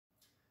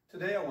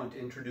Today I want to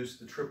introduce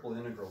the triple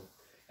integral.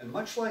 And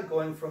much like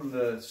going from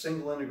the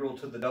single integral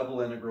to the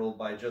double integral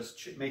by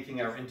just making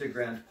our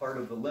integrand part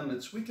of the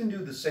limits, we can do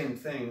the same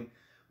thing.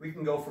 We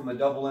can go from a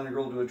double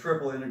integral to a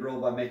triple integral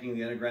by making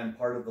the integrand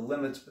part of the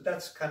limits, but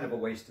that's kind of a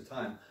waste of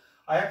time.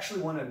 I actually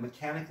want to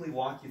mechanically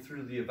walk you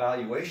through the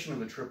evaluation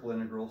of a triple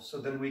integral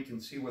so then we can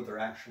see what they're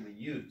actually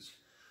used.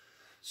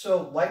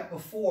 So like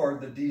before,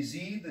 the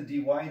dz, the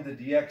dy, the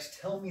dx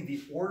tell me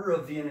the order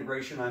of the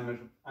integration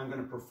I'm going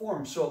to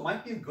perform. So it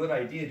might be a good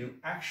idea to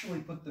actually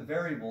put the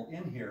variable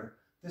in here.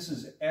 This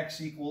is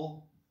x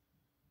equal,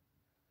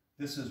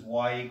 this is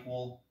y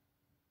equal,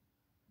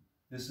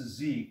 this is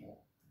z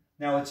equal.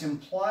 Now it's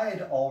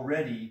implied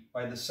already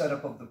by the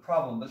setup of the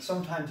problem, but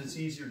sometimes it's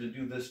easier to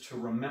do this to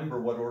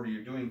remember what order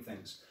you're doing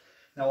things.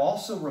 Now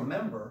also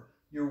remember,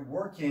 you're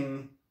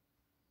working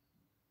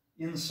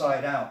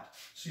inside out.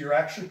 So you're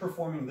actually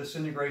performing this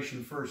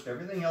integration first.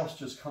 Everything else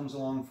just comes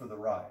along for the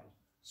ride.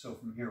 So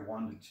from here,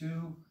 1 to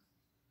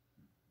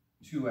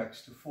 2,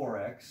 2x to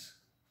 4x.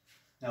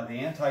 Now the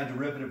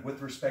antiderivative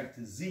with respect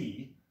to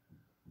z,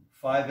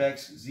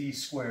 5x z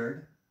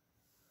squared,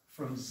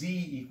 from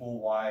z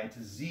equal y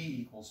to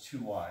z equals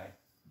 2y,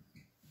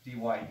 dy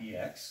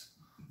dx.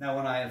 Now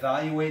when I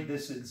evaluate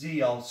this at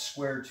z, I'll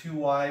square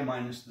 2y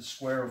minus the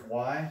square of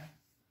y,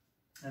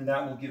 and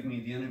that will give me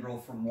the integral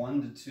from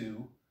 1 to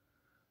 2,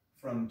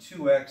 from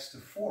 2x to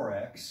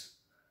 4x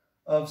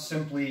of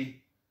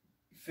simply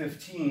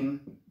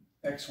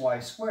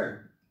 15xy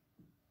squared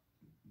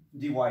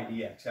dy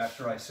dx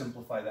after I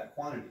simplify that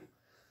quantity.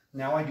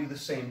 Now I do the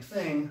same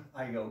thing.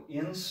 I go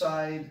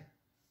inside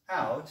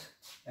out,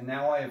 and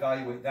now I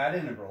evaluate that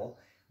integral.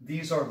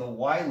 These are the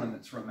y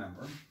limits,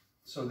 remember.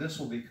 So this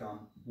will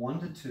become 1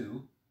 to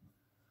 2.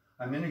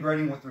 I'm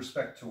integrating with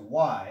respect to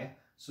y,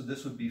 so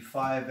this would be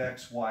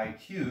 5xy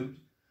cubed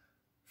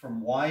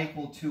from y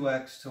equal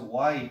 2x to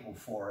y equal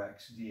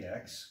 4x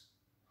dx.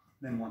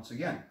 Then once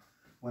again,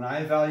 when I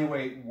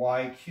evaluate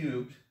y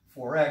cubed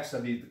 4x,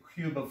 that'd be the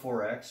cube of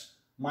 4x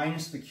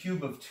minus the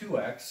cube of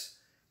 2x,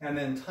 and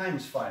then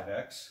times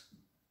 5x.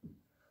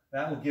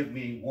 That will give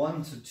me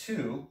 1 to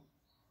 2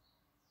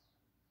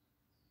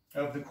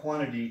 of the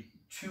quantity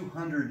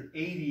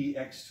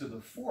 280x to the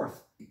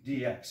 4th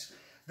dx.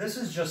 This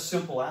is just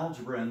simple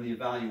algebra in the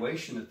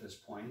evaluation at this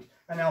point.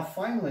 And now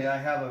finally I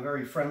have a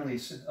very friendly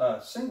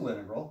single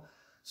integral.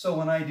 So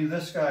when I do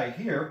this guy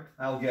here,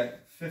 I'll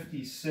get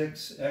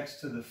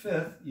 56x to the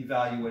 5th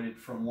evaluated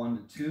from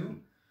 1 to 2.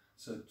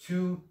 So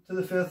 2 to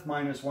the 5th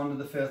minus 1 to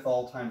the 5th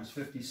all times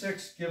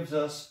 56 gives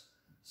us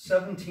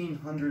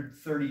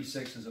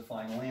 1736 as a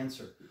final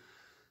answer.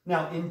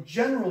 Now in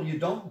general, you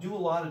don't do a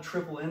lot of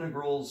triple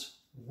integrals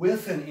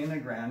with an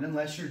integrand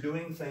unless you're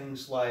doing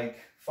things like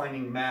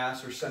finding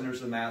mass or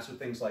centers of mass or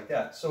things like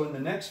that. So in the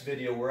next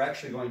video, we're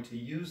actually going to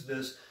use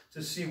this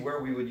to see where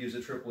we would use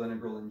a triple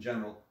integral in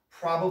general,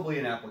 probably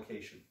in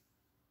application.